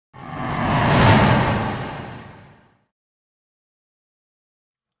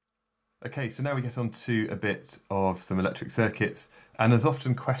Okay, so now we get on to a bit of some electric circuits, and there's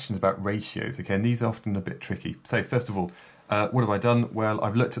often questions about ratios, okay, and these are often a bit tricky. So first of all, what have I done? Well,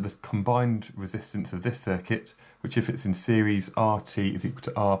 I've looked at the combined resistance of this circuit, which if it's in series, RT is equal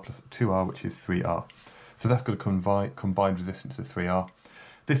to R plus 2R, which is 3R. So that's got a combined resistance of 3R.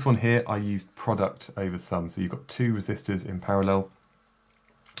 This one here, I used product over sum, so you've got two resistors in parallel,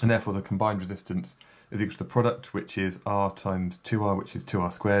 and therefore the combined resistance is equal to the product, which is R times 2R, which is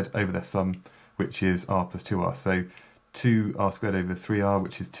 2R squared, over their sum, which is R plus 2R. So 2R squared over 3R,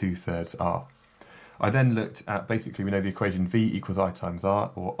 which is 2/3 R. I then looked at, basically we know the equation V equals I times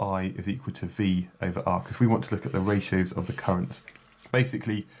R, or I is equal to V over R, because we want to look at the ratios of the currents.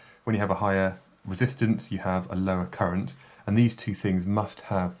 Basically, when you have a higher resistance, you have a lower current, and these two things must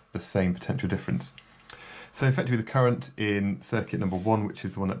have the same potential difference. So effectively the current in circuit number 1, which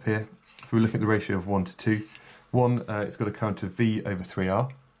is the one up here, so we're looking at the ratio of 1 to 2. One, it's got a current of V over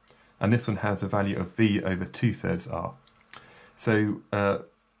 3R, and this one has a value of V over 2/3 R. So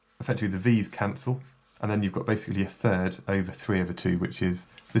effectively the V's cancel, and then you've got basically a third over 3 over 2, which is,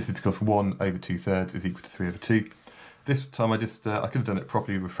 this is because 1 over 2/3 is equal to 3 over 2. This time I could have done it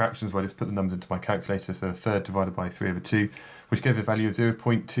properly with fractions, where I just put the numbers into my calculator, so a third divided by 3 over 2, which gave a value of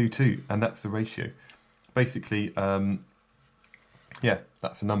 0.22, and that's the ratio. Basically, yeah,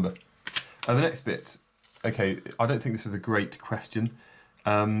 that's a number. The next bit, okay, I don't think this is a great question.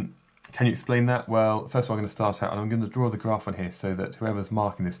 Can you explain that? Well, first of all, I'm going to start out, and I'm going to draw the graph on here so that whoever's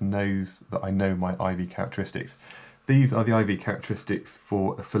marking this knows that I know my IV characteristics. These are the IV characteristics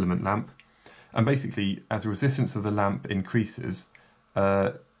for a filament lamp. And basically, as the resistance of the lamp increases,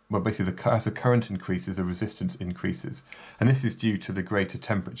 well, basically, as the current increases, the resistance increases. And this is due to the greater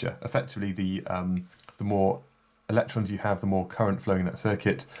temperature. Effectively, the more electrons you have, the more current flowing in that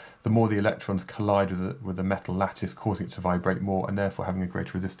circuit, the more the electrons collide with the metal lattice, causing it to vibrate more and therefore having a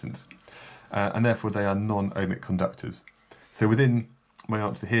greater resistance. And therefore they are non-ohmic conductors. So within my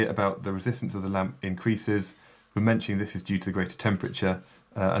answer here about the resistance of the lamp increases, we're mentioning this is due to the greater temperature,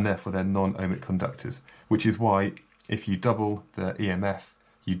 and therefore they're non-ohmic conductors, which is why if you double the EMF,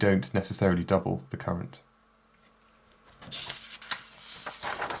 you don't necessarily double the current.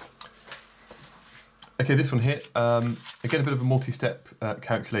 Okay, this one here, again a bit of a multi-step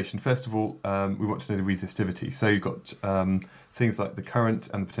calculation. First of all, we want to know the resistivity. So you've got things like the current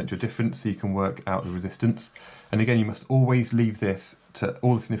and the potential difference, so you can work out the resistance. And again, you must always leave this to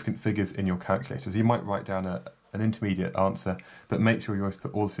all the significant figures in your calculators. You might write down an intermediate answer, but make sure you always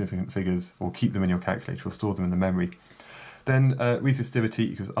put all the significant figures, or keep them in your calculator, or store them in the memory. Then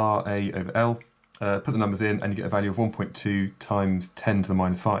resistivity equals RA over L. Put the numbers in, and you get a value of 1.2 times 10 to the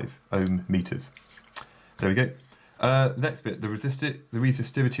minus 5 ohm meters. There we go. Next bit, the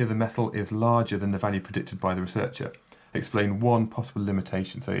resistivity of the metal is larger than the value predicted by the researcher. Explain one possible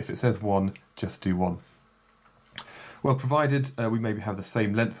limitation. So if it says 1, just do 1. Well, provided we maybe have the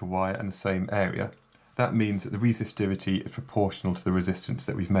same length of wire and the same area, that means that the resistivity is proportional to the resistance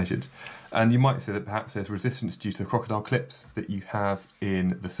that we've measured. And you might say that perhaps there's resistance due to the crocodile clips that you have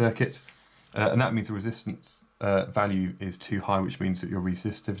in the circuit, and that means the resistance value is too high, which means that your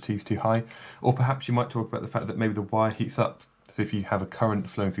resistivity is too high. Or perhaps you might talk about the fact that maybe the wire heats up. So if you have a current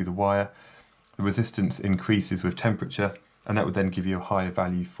flowing through the wire, the resistance increases with temperature, and that would then give you a higher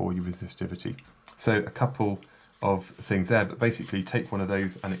value for your resistivity. So a couple of things there, but basically take one of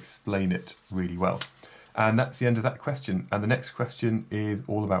those and explain it really well. And that's the end of that question. And the next question is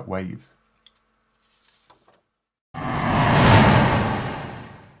all about waves.